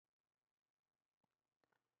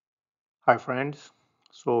Hi friends,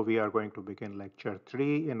 so we are going to begin lecture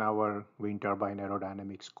 3 in our wind turbine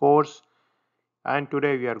aerodynamics course, and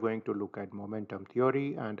today we are going to look at momentum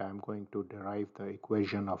theory, and I'm going to derive the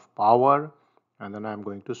equation of power, and then I'm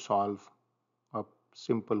going to solve a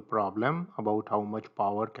simple problem about how much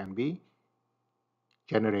power can be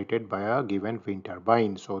generated by a given wind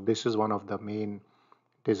turbine. So this is one of the main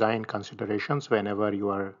design considerations whenever you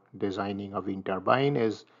are designing a wind turbine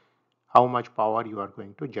is how much power you are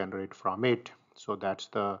going to generate from it. So that's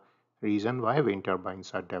the reason why wind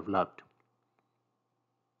turbines are developed.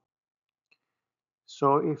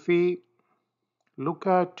 So if we look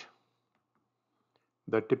at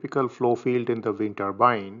the typical flow field in the wind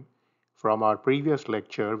turbine, from our previous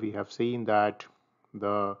lecture we have seen that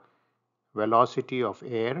the velocity of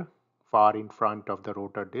air far in front of the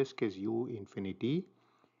rotor disc is u infinity.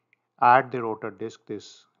 At the rotor disc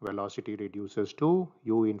this velocity reduces to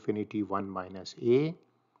u infinity 1 minus a,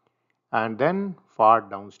 and then far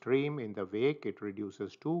downstream in the wake it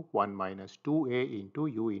reduces to 1 minus 2a into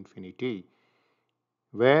u infinity,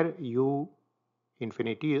 where u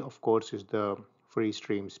infinity of course is the free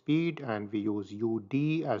stream speed, and we use ud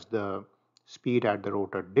as the speed at the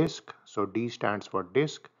rotor disc. So d stands for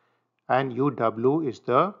disc, and uw is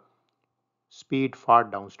the speed far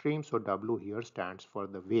downstream, so w here stands for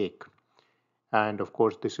the wake. And of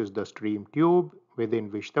course this is the stream tube within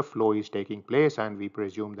which the flow is taking place, and we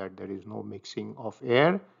presume that there is no mixing of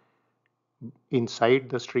air inside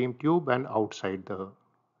the stream tube and outside the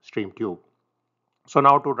stream tube. So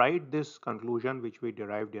now to write this conclusion which we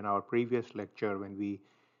derived in our previous lecture when we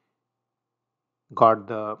got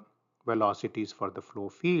the velocities for the flow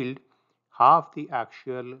field, half the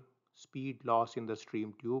actual speed loss in the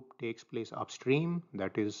stream tube takes place upstream,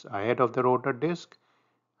 that is ahead of the rotor disc,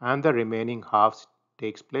 and the remaining half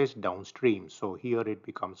takes place downstream. So here it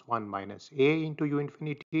becomes 1 minus a into u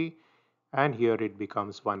infinity, and here it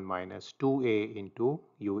becomes 1 minus 2a into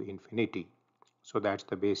u infinity. So that's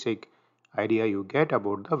the basic idea you get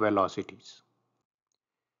about the velocities.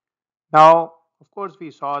 Now, of course, we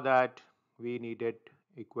saw that we needed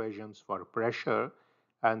equations for pressure,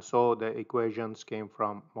 and so the equations came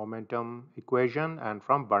from momentum equation and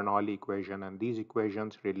from Bernoulli equation, and these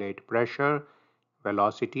equations relate pressure,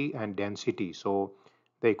 velocity, and density. So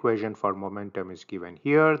the equation for momentum is given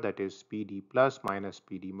here, that is Pd plus minus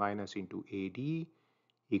Pd minus into Ad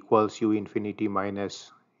equals u infinity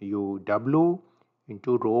minus uw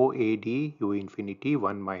into rho Ad u infinity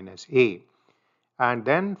 1 minus a. And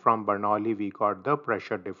then from Bernoulli we got the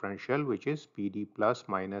pressure differential, which is Pd plus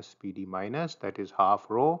minus Pd minus, that is half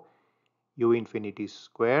rho u infinity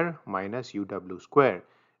square minus uw square.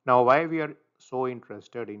 Now why we are so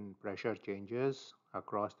interested in pressure changes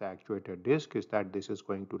across the actuator disc is that this is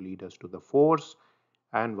going to lead us to the force,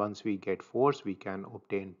 and once we get force we can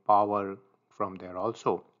obtain power from there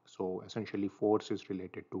also. So essentially force is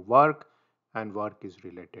related to work and work is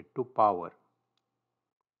related to power.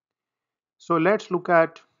 So let's look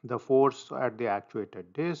at the force at the actuator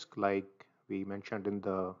disc. Like we mentioned in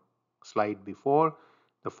the slide before,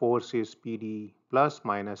 the force is Pd plus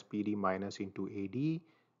minus Pd minus into Ad,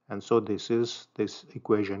 and so this is this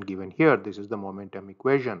equation given here. This is the momentum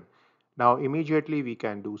equation. Now immediately we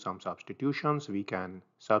can do some substitutions. We can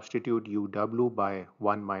substitute uw by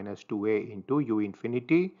 1 minus 2a into u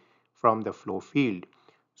infinity from the flow field.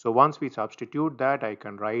 So once we substitute that, I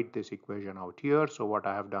can write this equation out here. So what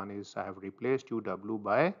I have done is I have replaced uw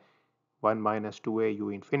by 1 minus 2a u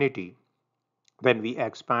infinity. When we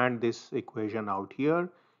expand this equation out here,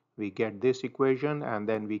 we get this equation, and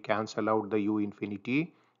then we cancel out the u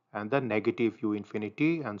infinity and the negative u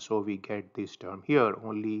infinity, and so we get this term here.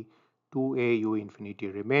 Only 2a u infinity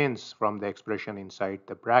remains from the expression inside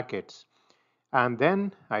the brackets. And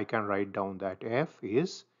then I can write down that f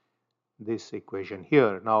is this equation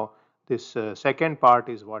here. Now this second part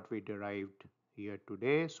is what we derived here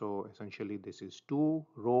today. So essentially this is 2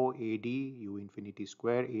 rho ad u infinity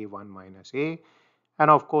square a1 minus a,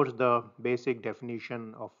 and of course the basic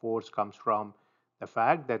definition of force comes from the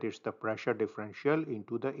fact that it's the pressure differential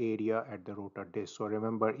into the area at the rotor disc. So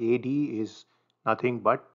remember ad is nothing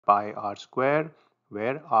but pi r square,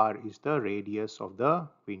 where r is the radius of the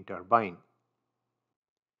wind turbine.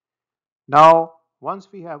 Now, once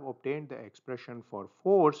we have obtained the expression for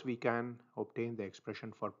force, we can obtain the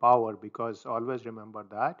expression for power, because always remember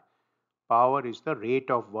that power is the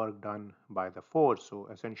rate of work done by the force. So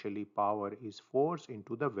essentially power is force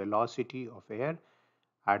into the velocity of air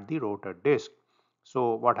at the rotor disc.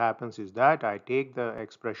 So what happens is that I take the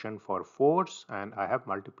expression for force and I have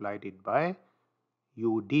multiplied it by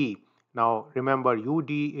ud, Now remember ud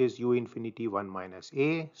is u infinity 1 minus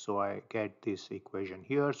a, so I get this equation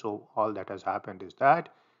here. So all that has happened is that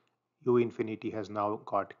u infinity has now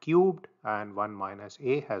got cubed and 1 minus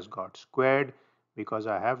a has got squared because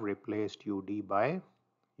I have replaced ud by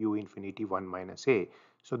u infinity 1 minus a.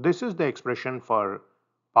 So this is the expression for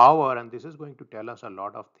power, and this is going to tell us a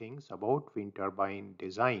lot of things about wind turbine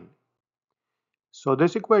design. So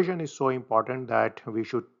this equation is so important that we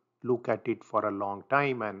should look at it for a long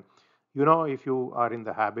time. And if you are in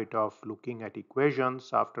the habit of looking at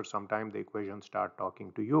equations, after some time the equations start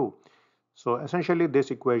talking to you. So essentially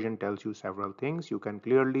this equation tells you several things. You can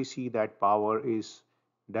clearly see that power is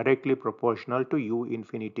directly proportional to u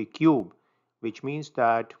infinity cube, which means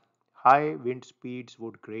that high wind speeds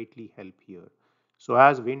would greatly help here. So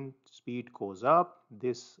as wind speed goes up,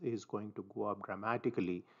 this is going to go up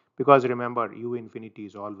dramatically, because remember u infinity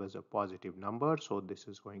is always a positive number, so this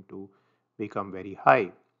is going to become very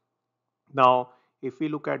high. Now if we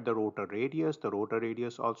look at the rotor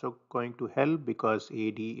radius also going to help, because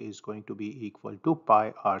AD is going to be equal to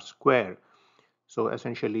pi r square. So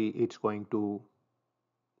essentially it's going to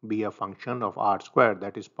be a function of r square,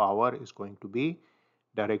 that is power is going to be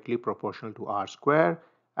directly proportional to r square,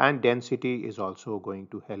 and density is also going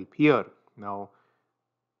to help here. Now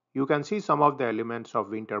you can see some of the elements of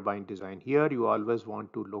wind turbine design here. You always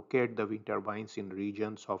want to locate the wind turbines in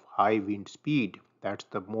regions of high wind speed. That's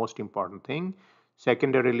the most important thing.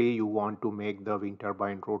 Secondarily, you want to make the wind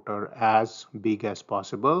turbine rotor as big as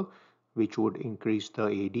possible, which would increase the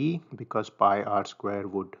AD because pi r square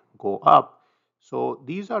would go up. So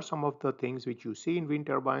these are some of the things which you see in wind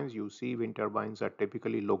turbines. You see wind turbines are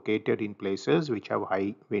typically located in places which have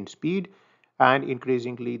high wind speed, and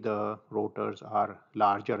increasingly the rotors are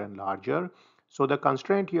larger and larger. So the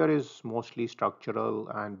constraint here is mostly structural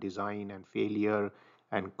and design and failure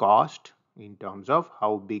and cost in terms of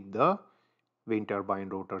how big the wind turbine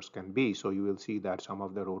rotors can be. So you will see that some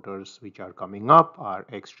of the rotors which are coming up are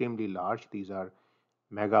extremely large. These are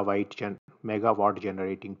megawatt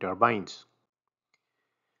generating turbines.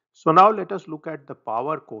 So now let us look at the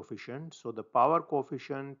power coefficient. So the power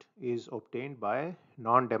coefficient is obtained by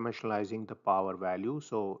non-dimensionalizing the power value.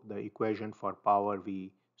 So the equation for power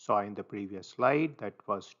we saw in the previous slide, that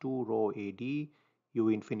was 2 rho AD u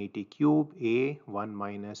infinity cube a 1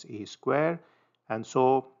 minus a square. And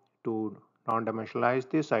so to non-dimensionalize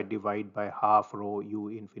this, I divide by half rho u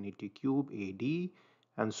infinity cube AD.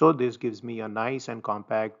 And so this gives me a nice and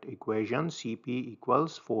compact equation, Cp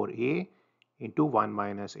equals 4a into 1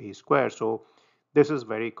 minus a square. So this is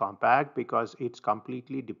very compact because it's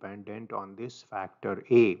completely dependent on this factor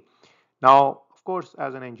a. Now, of course,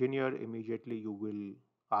 as an engineer, immediately you will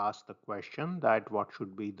ask the question that what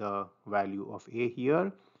should be the value of a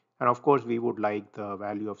here. And of course, we would like the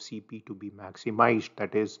value of Cp to be maximized.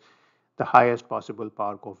 That is, the highest possible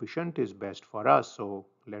power coefficient is best for us. So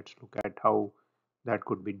let's look at how that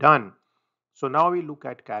could be done. So now we look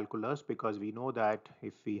at calculus, because we know that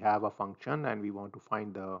if we have a function and we want to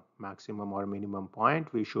find the maximum or minimum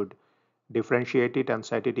point, we should differentiate it and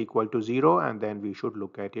set it equal to 0, and then we should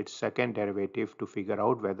look at its second derivative to figure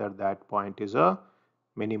out whether that point is a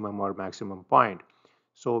minimum or maximum point.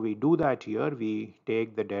 So we do that here. We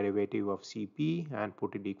take the derivative of Cp and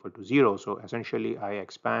put it equal to 0. So essentially I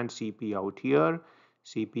expand Cp out here.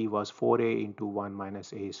 Cp was 4a into 1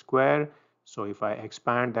 minus a square. So if I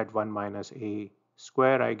expand that 1 minus a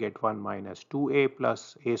square, I get 1 minus 2a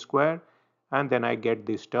plus a square. And then I get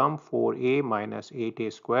this term 4a minus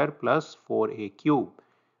 8a square plus 4a cube.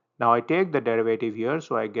 Now I take the derivative here,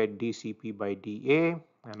 so I get dCp by dA,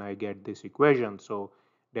 and I get this equation. So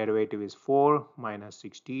derivative is 4 minus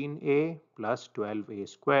 16a plus 12a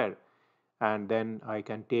square. And then I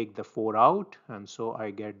can take the 4 out, and so I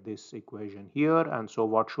get this equation here. And so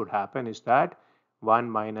what should happen is that 1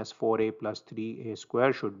 minus 4a plus 3a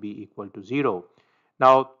square should be equal to 0.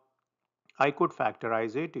 Now I could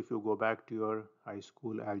factorize it. If you go back to your high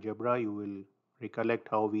school algebra, you will recollect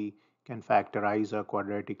how we can factorize a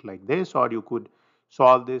quadratic like this, or you could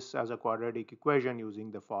solve this as a quadratic equation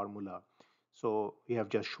using the formula. So we have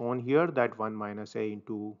just shown here that 1 minus a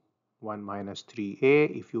into 1 minus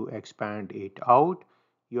 3a, if you expand it out,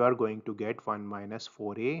 you are going to get 1 minus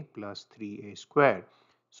 4a plus 3a square.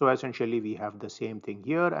 So essentially we have the same thing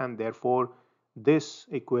here, and therefore this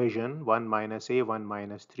equation 1 minus a 1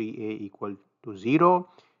 minus 3a equal to 0,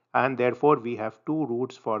 and therefore we have two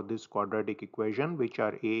roots for this quadratic equation, which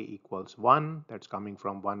are a equals 1, that's coming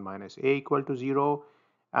from 1 minus a equal to 0,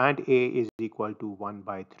 and a is equal to 1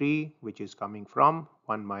 by 3, which is coming from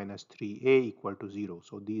 1 minus 3a equal to 0.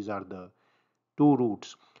 So these are the two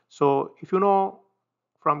roots. So if you know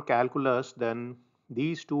from calculus, then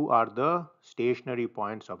These two are the stationary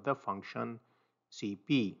points of the function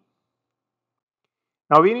Cp.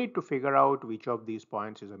 Now we need to figure out which of these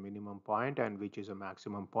points is a minimum point and which is a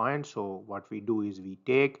maximum point. So what we do is we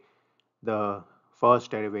take the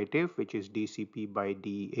first derivative, which is dCp by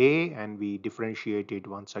dA, and we differentiate it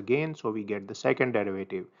once again. So we get the second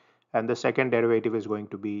derivative, and the second derivative is going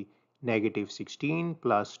to be negative 16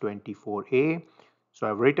 plus 24a. So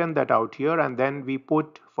I've written that out here, and then we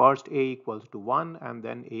put first a equals to 1 and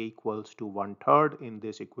then a equals to 1/3 in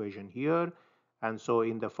this equation here. And so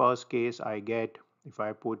in the first case I get, if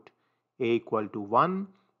I put a equal to 1,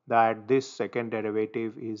 that this second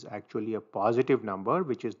derivative is actually a positive number,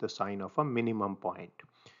 which is the sign of a minimum point.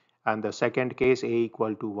 And the second case, a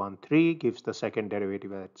equal to 1, 3, gives the second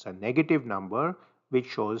derivative that's a negative number, which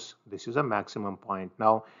shows this is a maximum point.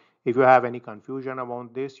 Now, if you have any confusion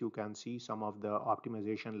about this, you can see some of the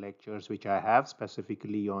optimization lectures which I have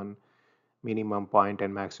specifically on minimum point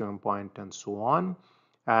and maximum point and so on.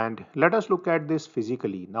 And let us look at this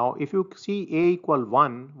physically. Now, if you see a equal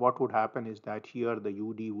 1, what would happen is that here the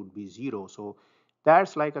UD would be 0. So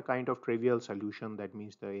that's like a kind of trivial solution. That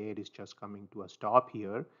means the air is just coming to a stop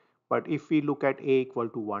here. But if we look at a equal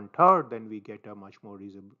to 1/3, then we get a much more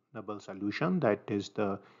reasonable solution. That is,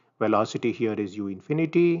 the velocity here is u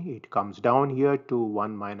infinity. It comes down here to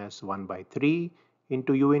 1 minus 1 by 3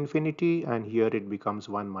 into u infinity, and here it becomes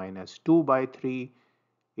 1 minus 2 by 3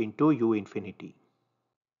 into u infinity.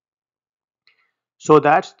 So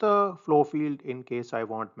that's the flow field in case I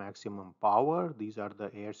want maximum power. These are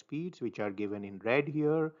the air speeds which are given in red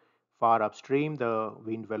here. Far upstream, the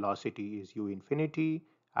wind velocity is u infinity.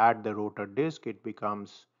 At the rotor disk, it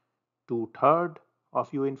becomes 2/3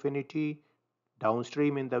 of u infinity.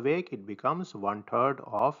 Downstream in the wake, it becomes 1/3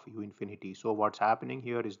 of u infinity. So what's happening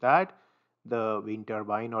here is that the wind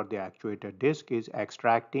turbine or the actuator disk is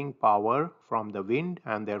extracting power from the wind,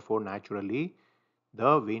 and therefore naturally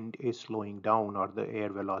the wind is slowing down, or the air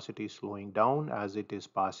velocity is slowing down as it is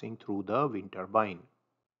passing through the wind turbine.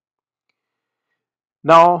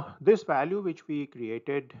 Now this value which we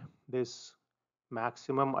created, this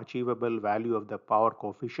maximum achievable value of the power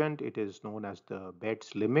coefficient, it is known as the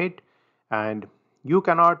Betz limit, and you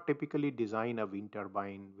cannot typically design a wind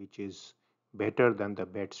turbine which is better than the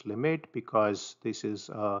Betz limit, because this is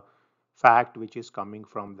a fact which is coming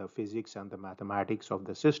from the physics and the mathematics of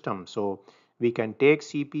the system. So we can take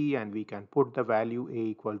Cp and we can put the value a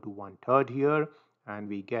equal to 1/3 here, and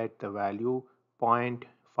we get the value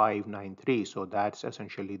 0.593. So that's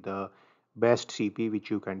essentially the best Cp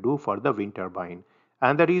which you can do for the wind turbine.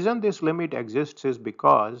 And the reason this limit exists is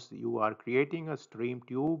because you are creating a stream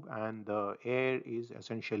tube and the air is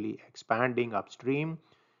essentially expanding upstream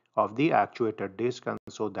of the actuator disk, and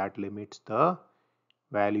so that limits the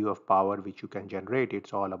value of power which you can generate.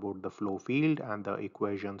 It's all about the flow field and the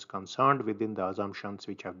equations concerned within the assumptions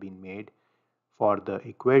which have been made for the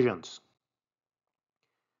equations.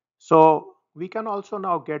 So we can also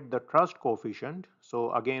now get the thrust coefficient.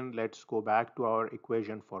 So again, let's go back to our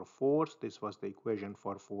equation for force. This was the equation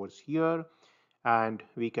for force here. And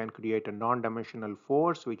we can create a non-dimensional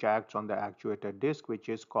force which acts on the actuator disk, which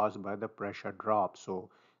is caused by the pressure drop. So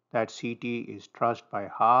that Ct is thrust by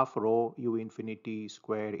half rho u infinity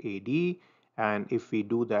square AD. And if we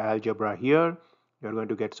do the algebra here, you're going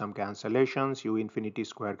to get some cancellations. U infinity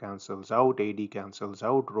square cancels out, AD cancels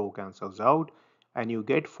out, rho cancels out, and you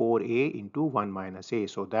get 4a into 1 minus a.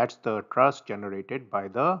 So that's the thrust generated by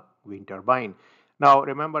the wind turbine. Now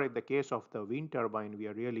remember, in the case of the wind turbine, we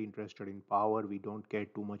are really interested in power. We don't care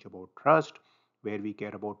too much about thrust. Where we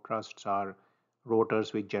care about thrusts are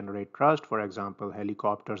rotors which generate thrust. For example,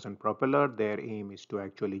 helicopters and propeller, their aim is to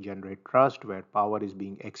actually generate thrust where power is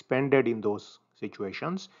being expended in those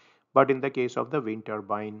situations. But in the case of the wind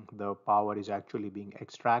turbine, the power is actually being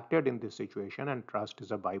extracted in this situation and thrust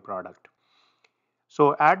is a byproduct.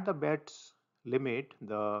 So at the Betz limit,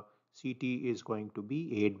 the Ct is going to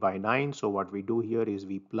be 8 by 9. So what we do here is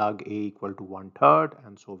we plug a equal to 1/3,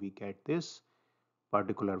 and so we get this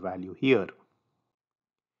particular value here.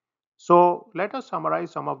 So let us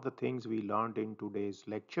summarize some of the things we learned in today's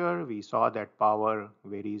lecture. We saw that power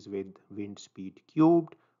varies with wind speed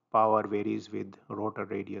cubed, power varies with rotor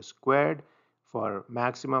radius squared. For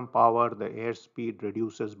maximum power, the airspeed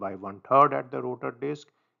reduces by 1/3 at the rotor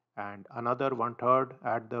disk and another 1/3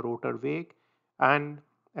 at the rotor wake. And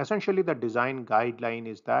essentially the design guideline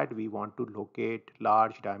is that we want to locate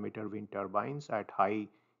large diameter wind turbines at high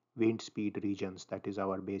wind speed regions. That is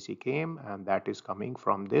our basic aim, and that is coming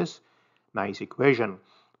from this nice equation.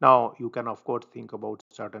 Now you can of course think about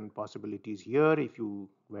certain possibilities here. If you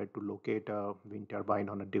were to locate a wind turbine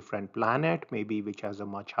on a different planet, maybe which has a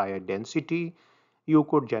much higher density, you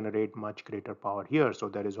could generate much greater power here. So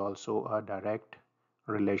there is also a direct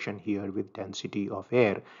relation here with density of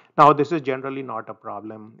air. Now this is generally not a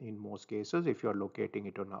problem in most cases if you're locating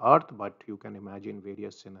it on Earth, but you can imagine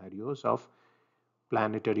various scenarios of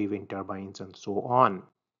planetary wind turbines and so on.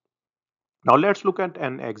 Now let's look at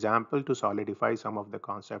an example to solidify some of the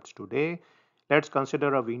concepts today. Let's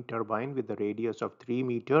consider a wind turbine with a radius of 3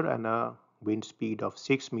 meter and a wind speed of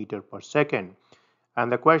 6 meter per second.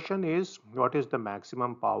 And the question is, what is the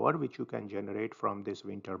maximum power which you can generate from this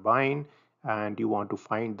wind turbine? And you want to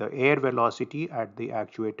find the air velocity at the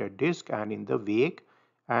actuated disk and in the wake.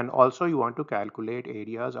 And also you want to calculate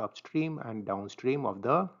areas upstream and downstream of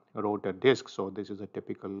the rotor disk. So this is a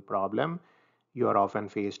typical problem you are often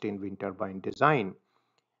faced in wind turbine design.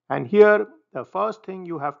 And here, the first thing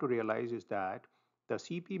you have to realize is that the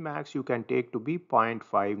CP max you can take to be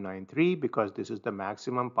 0.593 because this is the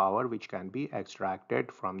maximum power which can be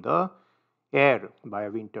extracted from the air by a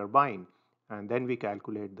wind turbine. And then we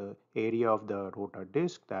calculate the area of the rotor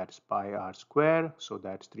disk, that's pi r square. So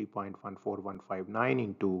that's 3.14159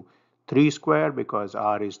 into 3 square because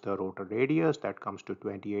r is the rotor radius, that comes to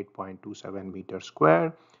 28.27 meters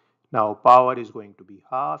square. Now power is going to be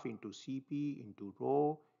half into Cp into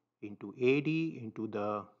rho into AD into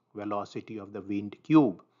the velocity of the wind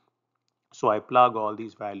cube. So I plug all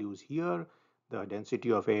these values here. The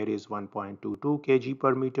density of air is 1.22 kg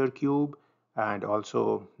per meter cube, and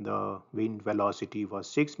also the wind velocity was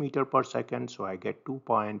 6 meter per second. So I get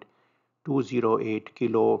 2.208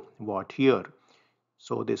 kilowatt here.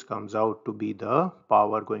 So this comes out to be the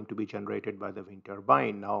power going to be generated by the wind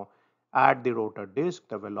turbine. Now at the rotor disk,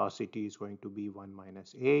 the velocity is going to be 1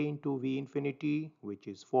 minus a into v infinity, which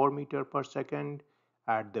is 4 meter per second.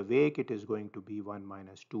 At the wake, it is going to be 1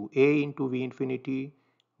 minus 2a into v infinity,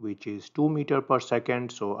 which is 2 meter per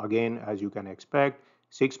second. So again, as you can expect,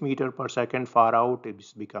 6 meter per second far out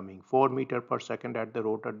is becoming 4 meter per second at the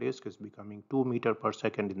rotor disk, is becoming 2 meter per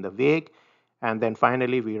second in the wake. And then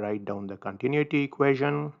finally, we write down the continuity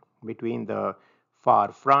equation between the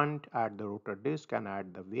far front at the rotor disk and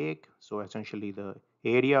at the wake. So essentially the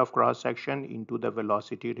area of cross section into the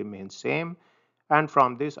velocity remains same. And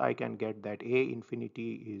from this I can get that A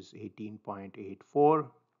infinity is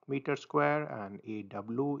 18.84 meter square and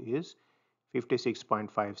AW is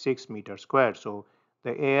 56.56 meter square. So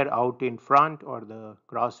the air out in front or the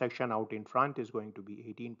cross section out in front is going to be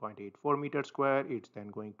 18.84 meter square. It's then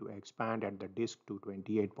going to expand at the disk to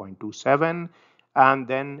 28.27, and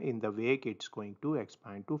then in the wake it's going to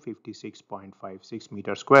expand to 56.56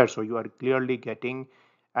 meter square. So you are clearly getting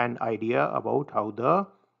an idea about how the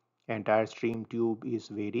entire stream tube is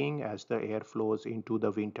varying as the air flows into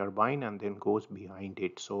the wind turbine and then goes behind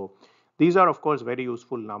it. So these are of course very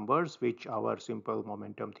useful numbers which our simple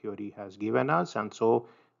momentum theory has given us, and so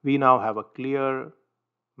we now have a clear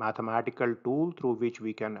mathematical tool through which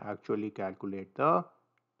we can actually calculate the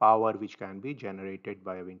power which can be generated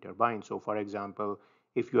by a wind turbine. So for example,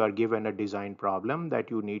 if you are given a design problem that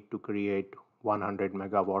you need to create 100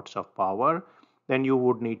 megawatts of power, then you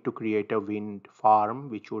would need to create a wind farm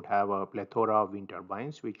which would have a plethora of wind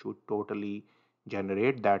turbines which would totally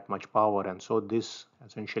generate that much power. And so this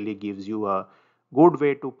essentially gives you a good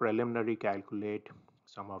way to preliminary calculate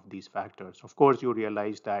some of these factors. Of course, you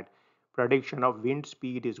realize that prediction of wind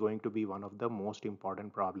speed is going to be one of the most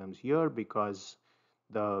important problems here because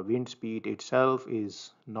the wind speed itself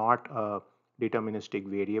is not a deterministic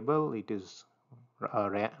variable. It is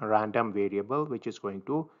a random variable which is going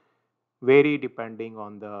to vary depending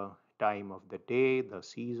on the time of the day, the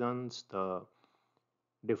seasons, the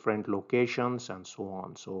different locations and so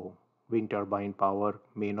on. So wind turbine power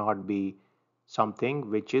may not be something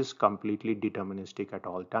which is completely deterministic at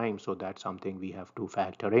all times. So that's something we have to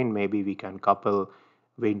factor in. Maybe we can couple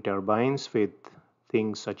wind turbines with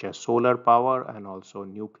things such as solar power and also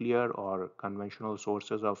nuclear or conventional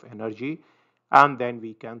sources of energy, and then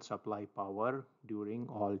we can supply power during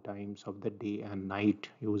all times of the day and night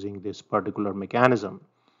using this particular mechanism.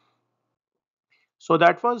 So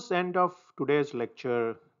that was the end of today's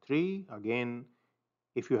lecture 3. Again,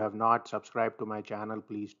 if you have not subscribed to my channel,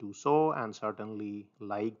 please do so, and certainly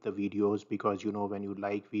like the videos because you know when you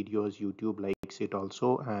like videos, YouTube likes it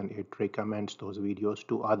also and it recommends those videos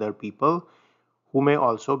to other people who may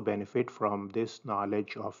also benefit from this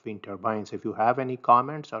knowledge of wind turbines. If you have any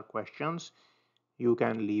comments or questions, you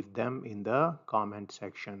can leave them in the comment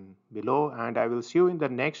section below, and I will see you in the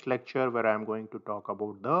next lecture where I am going to talk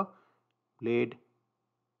about the blade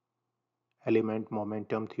element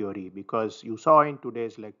momentum theory, because you saw in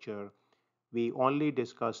today's lecture we only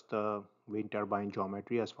discussed the wind turbine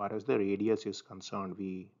geometry as far as the radius is concerned.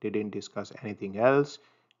 We didn't discuss anything else.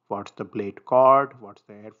 what's the blade chord, what's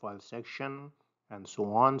the airfoil section, and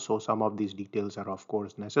so on. So some of these details are of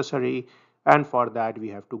course necessary, and for that we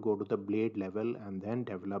have to go to the blade level and then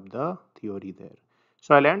develop the theory there.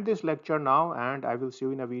 So I'll end this lecture now and I will see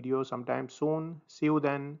you in a video sometime soon. See you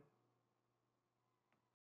then.